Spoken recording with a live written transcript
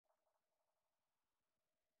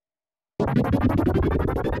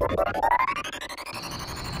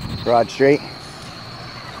Broad Street.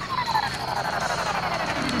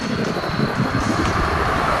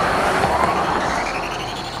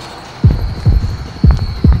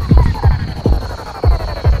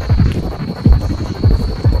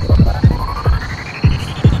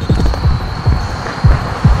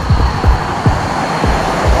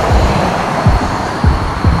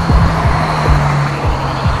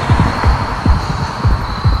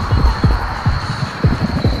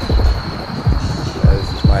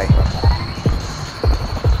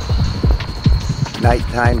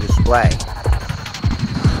 Nighttime display.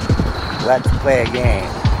 Let's play a game.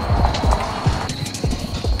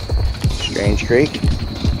 Strange Creek.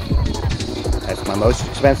 That's my most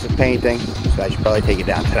expensive painting, so I should probably take it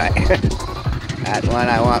down tonight. That one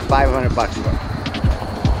I want 500 bucks for.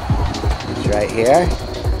 It's right here.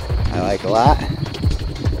 I like a lot.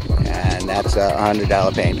 And that's a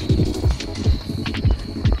 $100 painting.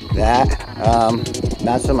 That,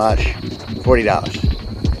 not so much. $40.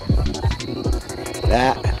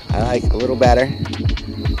 That I like a little better.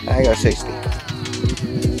 I go 60.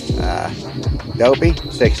 Dopey,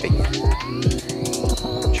 60.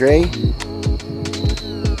 Tree.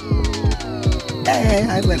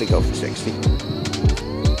 I let it go for 60.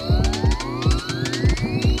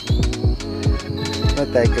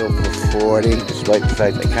 Let that go for 40, despite the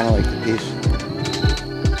fact I kind of like the piece.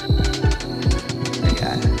 I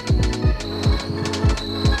got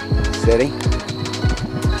City.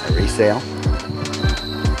 A resale.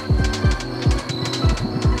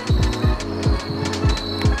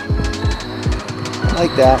 I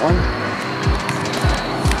like that one.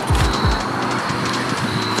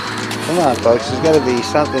 Come on, folks. There's got to be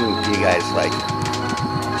something you guys like.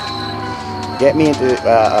 Get me into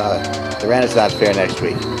the Renaissance Fair next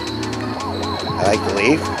week. I like the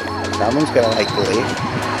leaf. Someone's going to like the leaf.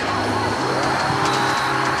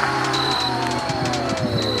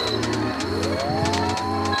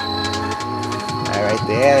 All right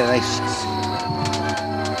there. Nice.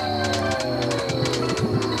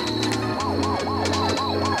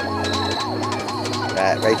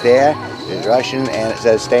 Right there is Russian, and it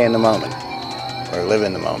says stay in the moment, or live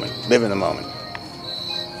in the moment. Live in the moment.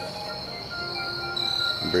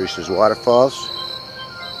 Bruce's Waterfalls.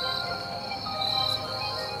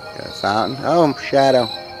 Got a fountain. Oh, shadow.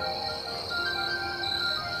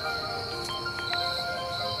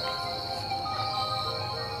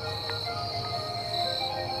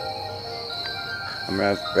 I'm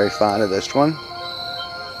very fond of this one.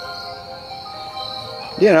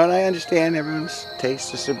 You know, and I understand everyone's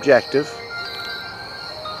taste is subjective.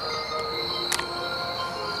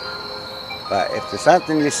 But if there's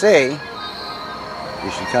something you see,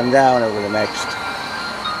 you should come down over the next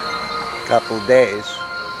couple of days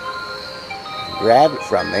and grab it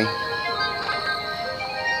from me.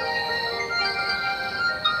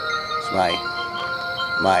 It's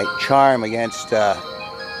my charm against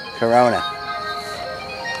Corona.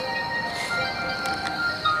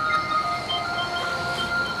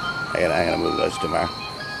 I'm gonna move those tomorrow.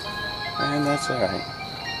 And that's alright.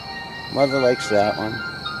 Mother likes that one.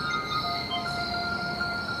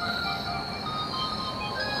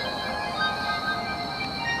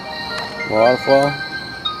 Waterfall.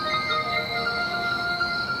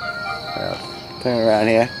 Turn around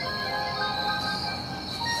here.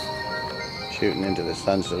 Shooting into the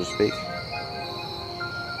sun, so to speak.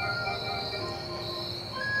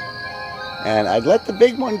 And I'd let the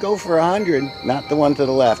big one go for 100, not the one to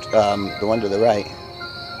the left, the one to the right.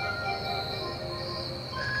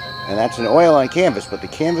 And that's an oil on canvas, but the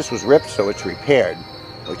canvas was ripped, so it's repaired,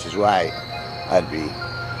 which is why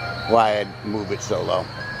I'd move it so low.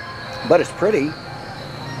 But it's pretty.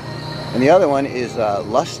 And the other one is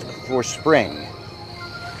Lust for Spring.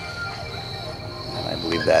 And I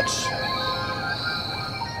believe that's,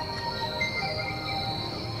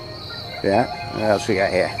 yeah, what else we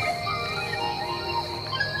got here?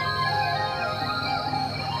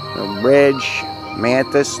 A bridge,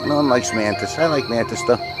 mantis. No one likes mantis. I like mantis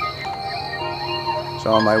though. It's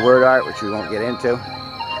all my word art, which we won't get into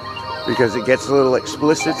because it gets a little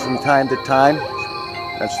explicit from time to time.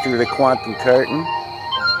 That's through the quantum curtain.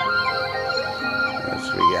 What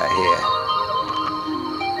else we got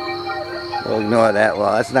here? We'll ignore that.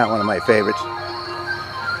 Well, that's not one of my favorites.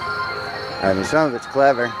 I mean, some of it's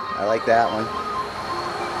clever. I like that one.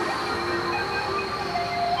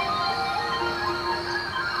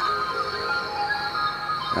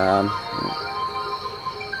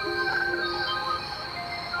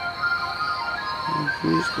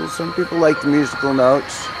 Musical. Some people like the musical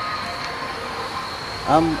notes.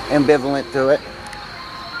 I'm ambivalent to it.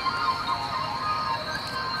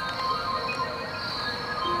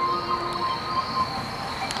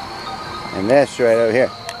 And this right over here,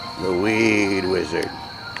 the Weed Wizard.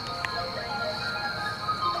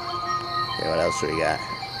 Okay, what else we got?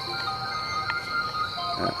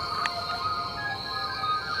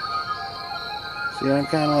 See, I'm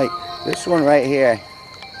kind of like, this one right here,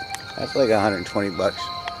 that's like 120 bucks.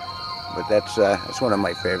 But that's one of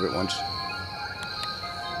my favorite ones.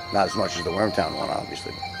 Not as much as the Wormtown one,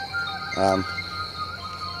 obviously. I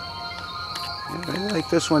really like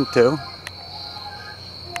this one too.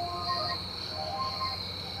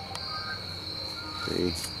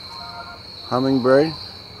 The hummingbird.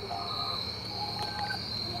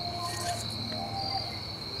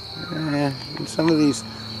 And some of these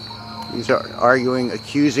are arguing,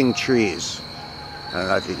 accusing trees. I don't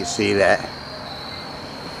know if you can see that.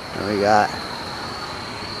 And we got a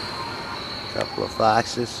couple of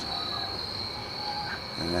foxes.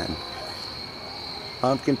 And then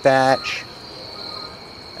pumpkin patch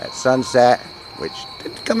at sunset, which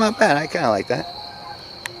didn't come out bad. I kind of like that.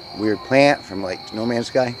 Weird plant from like No Man's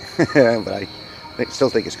Sky, but I still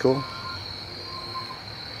think it's cool.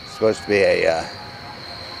 It's supposed to be a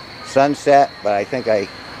sunset, but I think I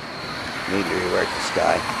need to rework the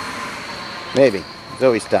sky. Maybe. There's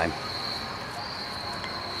always time.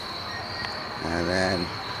 And then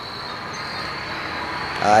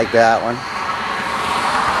I like that one.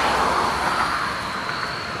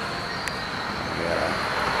 We got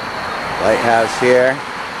a lighthouse here.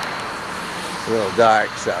 It's a little dark,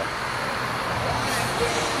 so.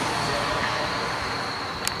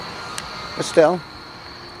 But still,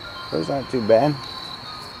 those aren't too bad.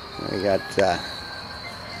 We got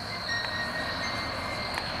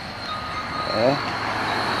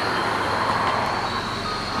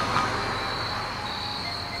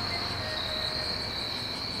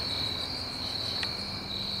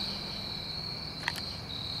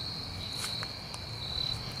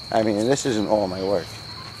I mean, this isn't all my work.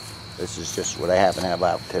 This is just what I happen to have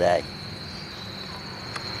out today.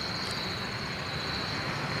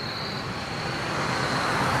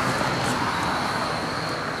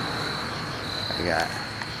 I got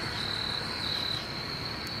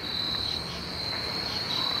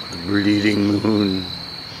the bleeding moon.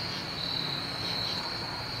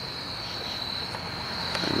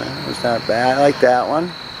 And that was not bad. I like that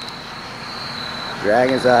one.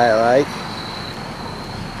 Dragon's Eye I like.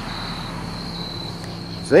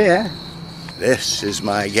 So yeah, this is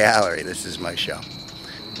my gallery. This is my show.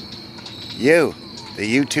 You, the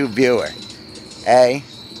YouTube viewer. A,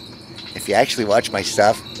 if you actually watch my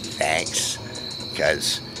stuff, thanks.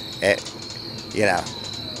 Because, you know,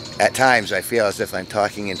 at times I feel as if I'm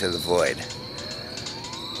talking into the void.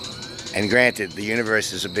 And granted, the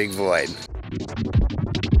universe is a big void.